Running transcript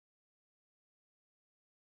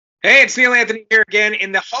Hey, it's Neil Anthony here again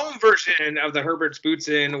in the home version of the Herbert's Boots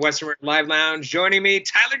in Western Live Lounge. Joining me,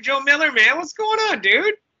 Tyler Joe Miller, man. What's going on,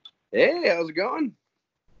 dude? Hey, how's it going?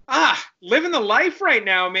 Living the life right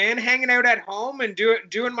now, man. Hanging out at home and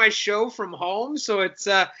doing my show from home. So it's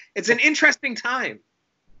an interesting time.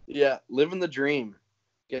 Yeah, living the dream.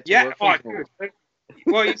 Get to Yeah. work Oh, from home. dude.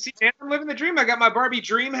 Well, you see, man, I'm living the dream. I got my Barbie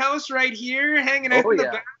dream house right here, hanging out Oh in the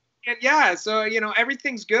yeah, back. And yeah, so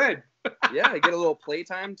everything's good. yeah. Get a little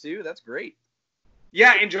playtime too. That's great.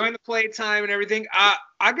 Yeah, enjoying the playtime and everything. I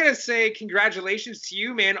gotta say, congratulations to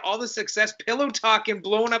you, man. All the success, Pillow Talkin,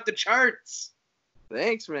 blowing up the charts.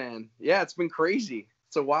 Thanks, man. Yeah, it's been crazy.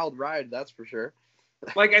 It's a wild ride, that's for sure.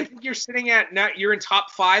 Like I think you're sitting at now. You're in top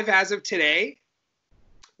 5 as of today.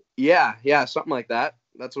 Yeah, something like that.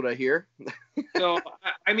 That's what I hear. So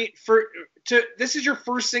I mean, this is your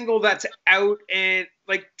first single that's out, and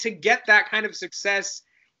like to get that kind of success,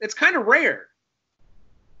 it's kind of rare.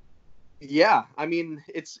 Yeah, I mean,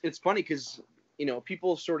 it's funny because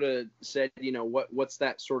people sort of said, what's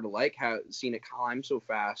that sort of like? How seeing it climb so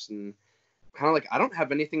fast, and kind of like I don't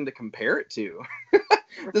have anything to compare it to.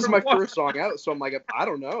 This is my first song out, so I'm like, I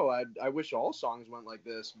don't know. I wish all songs went like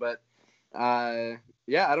this, but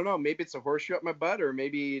yeah, I don't know. Maybe it's a horseshoe up my butt, or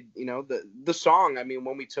maybe the song. I mean,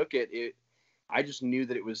 when we took it, I just knew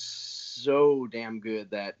that it was so damn good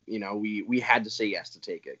that we had to say yes to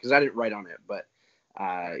take it because I didn't write on it, but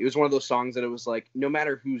it was one of those songs that it was like no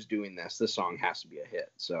matter who's doing this song has to be a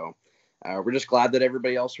hit. So we're just glad that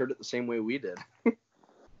everybody else heard it the same way we did.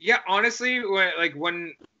 Yeah, honestly,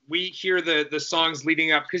 when we hear the songs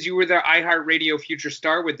leading up, because you were the iHeartRadio Future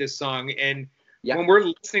Star with this song, and Yeah. when we're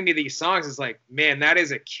listening to these songs, it's like, man, that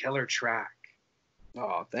is a killer track.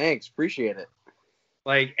 Oh, thanks. Appreciate it.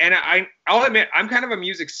 Like, and I'll admit, I'm kind of a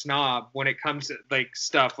music snob when it comes to like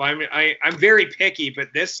stuff. I'm very picky, but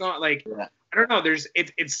this song, like, Yeah. I don't know.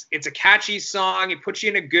 It's a catchy song. It puts you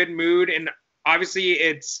in a good mood, and obviously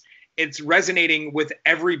it's resonating with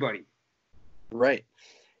everybody. Right.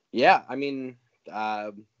 Yeah. I mean,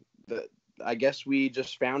 I guess we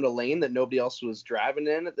just found a lane that nobody else was driving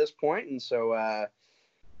in at this point, and so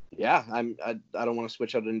yeah, I don't want to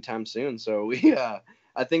switch out anytime soon. So we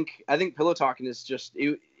I think Pillow Talkin is just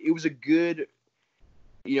it was a good,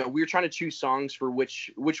 we were trying to choose songs for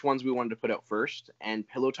which ones we wanted to put out first, and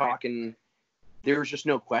Pillow Talkin, there was just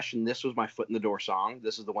no question this was my foot in the door song.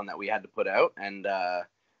 This is the one that we had to put out, and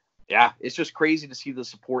yeah, it's just crazy to see the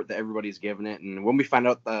support that everybody's given it. And when we found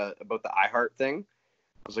out about the iHeart thing,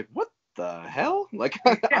 I was like, what the hell? Like,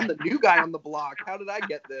 I'm the new guy on the block. How did I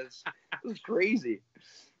get this? It was crazy.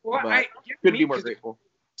 Well, But couldn't be more grateful.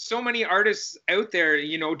 So many artists out there,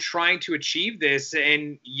 trying to achieve this,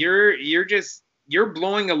 and you're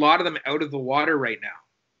blowing a lot of them out of the water right now.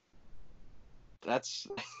 That's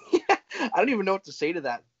I don't even know what to say to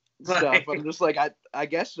that stuff. I'm just like, I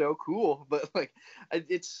guess so, cool. But like,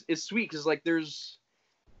 it's sweet because like there's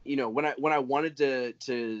when I wanted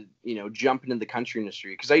to jump into the country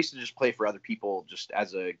industry, because I used to just play for other people just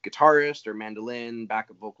as a guitarist or mandolin,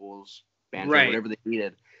 backup vocals, banjo, Right. whatever they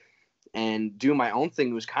needed, and doing my own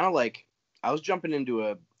thing was kind of like I was jumping into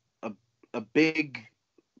a big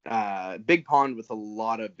pond with a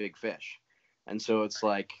lot of big fish. And so it's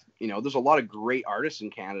like, there's a lot of great artists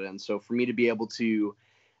in Canada. And so for me to be able to,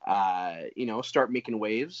 start making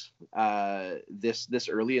waves this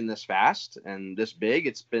early and this fast and this big,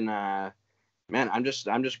 it's been, man, I'm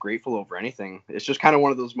just grateful over anything. It's just kind of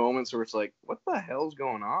one of those moments where it's like, what the hell's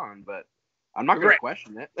going on? But I'm not going to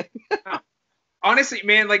question it. Honestly,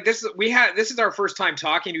 man, like this is our first time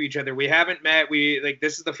talking to each other. We haven't met.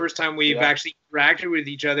 This is the first time we've actually interacted with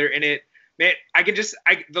each other, and man,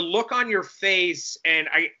 the look on your face, and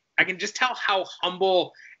I can just tell how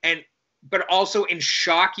humble but also in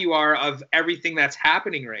shock you are of everything that's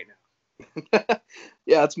happening right now.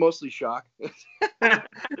 Yeah, it's mostly shock. But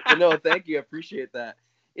no, thank you. I appreciate that.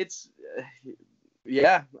 It's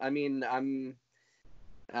yeah, I mean, I'm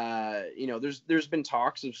there's been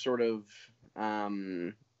talks of sort of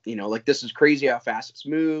like this is crazy how fast it's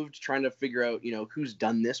moved, trying to figure out, who's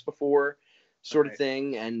done this before sort of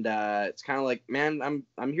thing. And it's kind of like, man,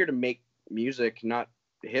 I'm here to make music, not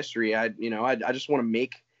history. I just want to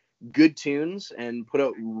make good tunes and put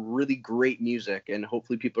out really great music, and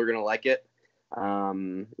hopefully people are going to like it.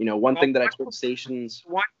 One thing that I told stations,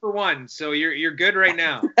 1 for 1, so you're good right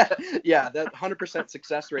now. yeah, that 100%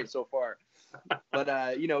 success rate so far. But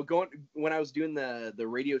when I was doing the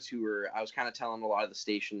radio tour, I was kind of telling a lot of the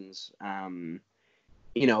stations,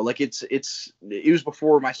 like it was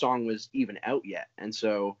before my song was even out yet, and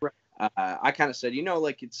so I kind of said,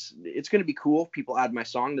 like it's going to be cool if people add my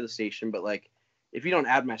song to the station, but like if you don't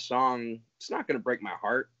add my song, it's not going to break my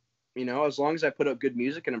heart. You know, as long as I put out good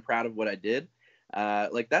music and I'm proud of what I did,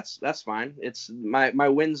 like that's fine. It's my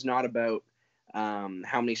win's not about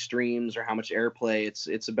how many streams or how much airplay.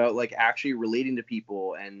 It's about like actually relating to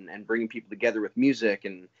people and bringing people together with music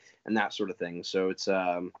and that sort of thing. So it's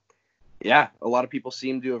yeah, a lot of people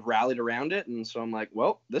seem to have rallied around it, and so I'm like,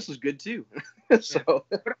 well, this is good too. So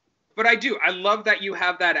but I love that you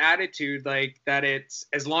have that attitude, like that it's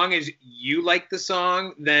as long as you like the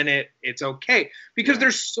song, then it's okay. Because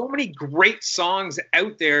there's so many great songs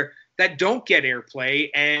out there that don't get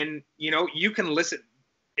airplay, and you know, you can listen.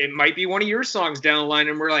 It might be one of your songs down the line,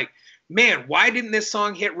 and we're like, man, why didn't this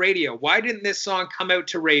song hit radio? Why didn't this song come out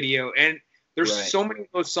to radio? And there's so many of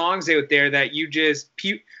those songs out there that you just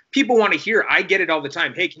people want to hear. I get it all the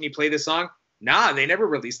time. Hey, can you play this song? Nah, they never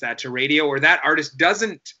release that to radio, or that artist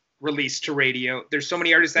doesn't release to radio. There's so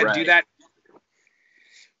many artists that do that.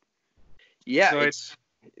 Yeah, so it's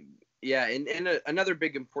and another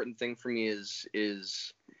big important thing for me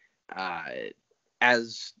is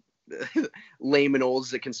as lame and old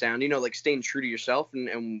as it can sound, you know, like staying true to yourself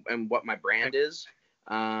and what my brand is.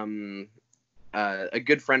 A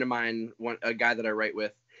good friend of mine, a guy that I write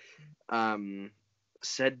with, he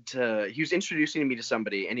was introducing me to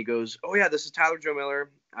somebody, and he goes, "Oh yeah, this is Tyler Joe Miller.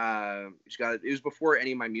 It was before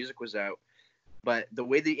any of my music was out, but the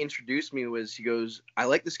way they introduced me was, he goes, I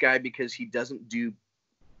like this guy because he doesn't do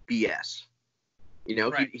BS. You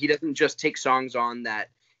know, he doesn't just take songs on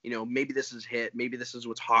that, you know, maybe this is hit, maybe this is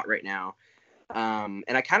what's hot right now." And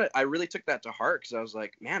I really took that to heart, because I was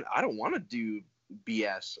like, man, I don't want to do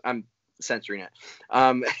BS. I'm censoring it.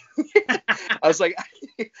 I was like,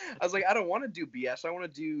 I don't want to do BS. I want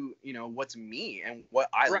to do, you know, what's me and what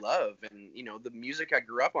I love. And, you know, the music I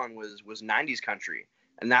grew up on was 90s country.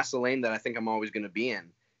 And that's the lane that I think I'm always going to be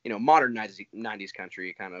in, you know, modern 90s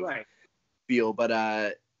country kind of feel.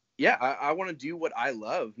 But, yeah, I want to do what I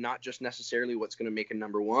love, not just necessarily what's going to make a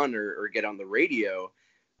number one or get on the radio.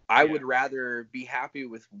 I would rather be happy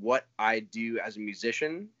with what I do as a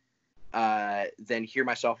musician than hear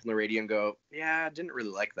myself on the radio and go, yeah, I didn't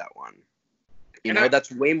really like that one. You know,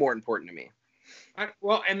 that's way more important to me.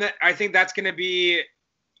 I think that's going to be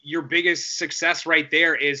your biggest success right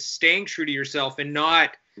there, is staying true to yourself and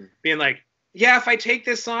not being like, yeah, if I take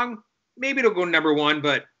this song, maybe it'll go number one,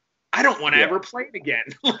 but I don't want to ever play it again.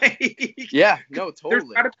 Yeah, no, totally.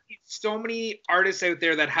 There's got to be so many artists out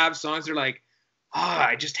there that have songs they're like,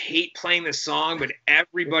 I just hate playing this song, but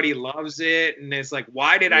everybody loves it. And it's like,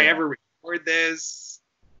 why did I ever record this?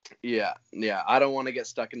 Yeah. I don't want to get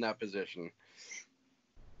stuck in that position.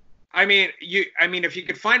 I mean, if you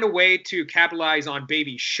could find a way to capitalize on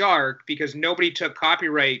Baby Shark because nobody took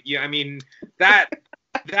copyright, I mean, that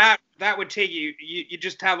would take you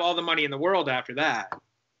just have all the money in the world after that.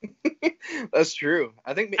 That's true.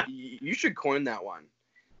 I think you should coin that one.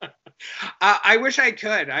 I wish I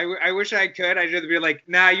could. I wish I could. I'd just be like,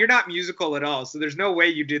 nah, you're not musical at all, so there's no way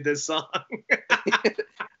you did this song.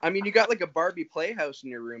 I mean, you got like a Barbie Playhouse in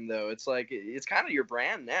your room, though. It's like, it's kind of your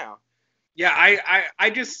brand now. Yeah, I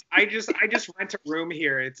just rent a room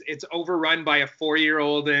here. It's overrun by a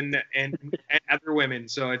 4-year-old and other women,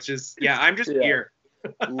 so it's just I'm just here.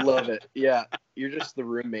 Love it. Yeah, you're just the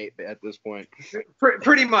roommate at this point.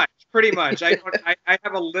 Pretty much. I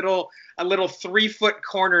have a little 3-foot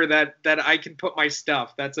corner that I can put my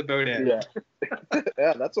stuff. That's about it.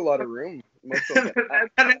 Yeah, that's a lot of room.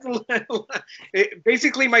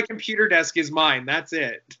 Basically, my computer desk is mine. That's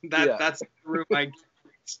it. That's the room I get.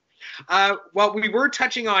 Well, we were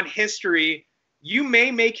touching on history. You may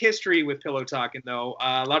make history with Pillow Talkin, though.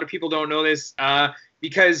 A lot of people don't know this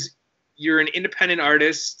because you're an independent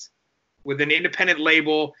artist with an independent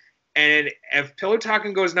label, and if Pillow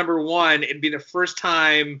Talkin goes number one, it'd be the first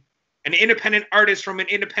time an independent artist from an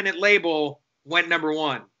independent label went number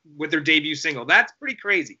one with their debut single. That's pretty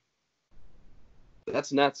crazy.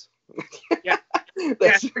 That's nuts. Yeah.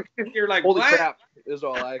 You're like, holy what? Crap is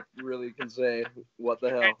all I really can say. What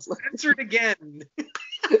the hell? Censored again.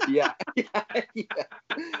 Yeah.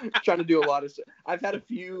 Trying to do a lot of stuff. I've had a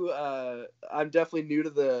few. I'm definitely new to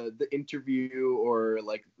the interview or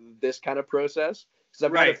like this kind of process, because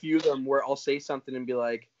I've had a few of them where I'll say something and be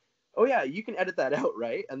like, "Oh yeah, you can edit that out,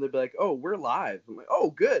 right?" And they'll be like, "Oh, we're live." I'm like,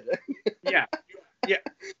 "Oh, good." Yeah.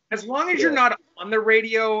 As long as you're not on the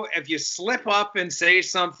radio, if you slip up and say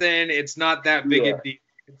something, it's not that big a deal.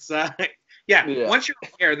 It's once you're on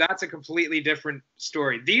air, that's a completely different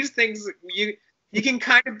story. These things you can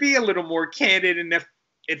kind of be a little more candid, and if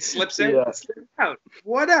it slips in, it slips out.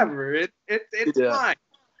 Whatever. It's fine.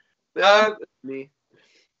 That's me.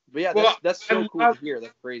 But yeah, that's so cool to hear.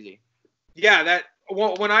 That's crazy. Yeah,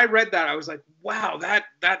 when I read that, I was like, wow,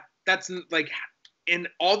 that's like, in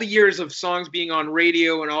all the years of songs being on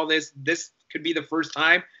radio and all this could be the first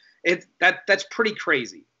time. That's pretty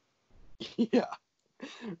crazy. Yeah.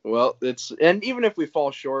 Well, and even if we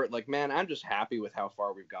fall short, like, man, I'm just happy with how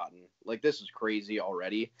far we've gotten. Like, this is crazy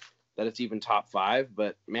already that it's even top 5.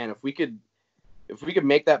 But man, if we could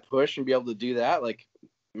make that push and be able to do that, like,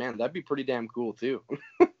 man, that'd be pretty damn cool too.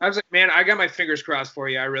 I was like, man, I got my fingers crossed for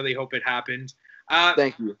you. I really hope it happens.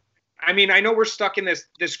 Thank you. I mean, I know we're stuck in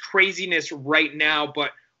this craziness right now,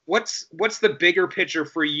 but what's the bigger picture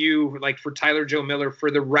for you, like for Tyler Joe Miller, for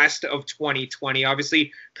the rest of 2020?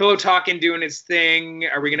 Obviously, Pillow Talkin doing its thing.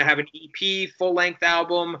 Are we going to have an EP, full-length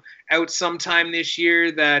album out sometime this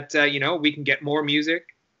year that, we can get more music?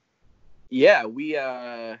 Yeah, we,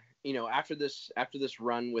 after this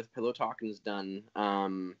run with Pillow Talkin is done,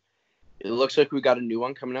 it looks like we got a new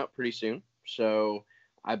one coming out pretty soon. So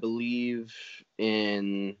I believe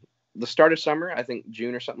in the start of summer, I think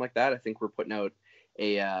June or something like that, I think we're putting out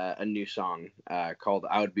a new song called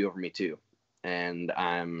I Would Be Over Me Too. And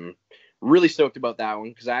I'm really stoked about that one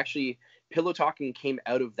because actually Pillow Talkin came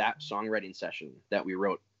out of that songwriting session that we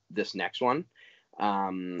wrote this next one.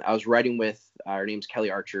 I was writing with, her name's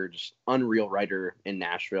Kelly Archer, just unreal writer in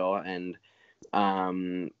Nashville. And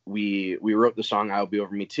we wrote the song I Would Be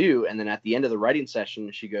Over Me Too. And then at the end of the writing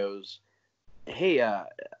session, she goes, hey,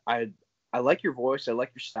 I like your voice. I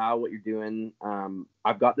like your style, what you're doing.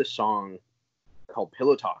 I've got this song called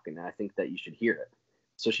Pillow Talkin, and I think that you should hear it.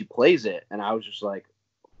 So she plays it, and I was just like,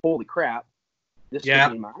 holy crap, this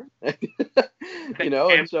is mine.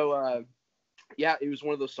 And so, it was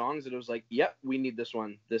one of those songs that it was like, yep, we need this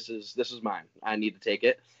one. This is mine. I need to take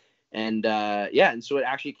it. And and so it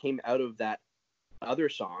actually came out of that other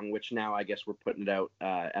song, which now I guess we're putting it out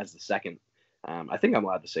as the second. I think I'm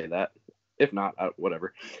allowed to say that. If not,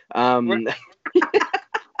 whatever. Oh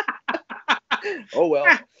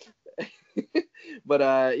well.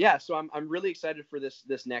 But so I'm really excited for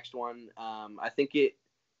this next one. I think it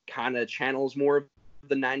kind of channels more of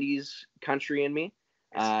the 90s country in me.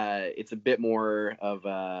 It's a bit more of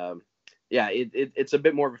it's a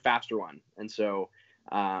bit more of a faster one, and so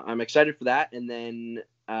I'm excited for that. And then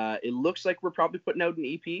it looks like we're probably putting out an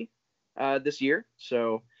EP this year,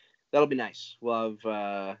 so that'll be nice. We'll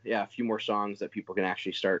have a few more songs that people can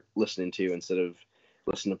actually start listening to instead of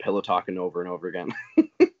listening to Pillow Talkin over and over again.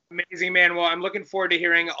 Amazing, man. Well, I'm looking forward to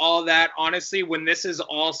hearing all that. Honestly, when this is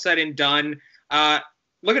all said and done,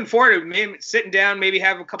 looking forward to maybe sitting down, maybe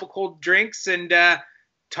have a couple cold drinks and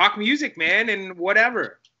talk music, man, and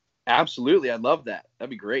whatever. Absolutely. I'd love that. That'd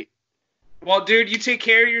be great. Well, dude, you take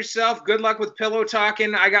care of yourself. Good luck with Pillow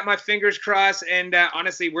Talkin. I got my fingers crossed, and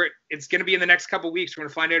honestly, it's going to be in the next couple weeks. We're going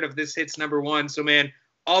to find out if this hits #1. So, man,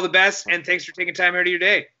 all the best, and thanks for taking time out of your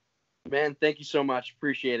day. Man, thank you so much.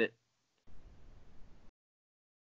 Appreciate it.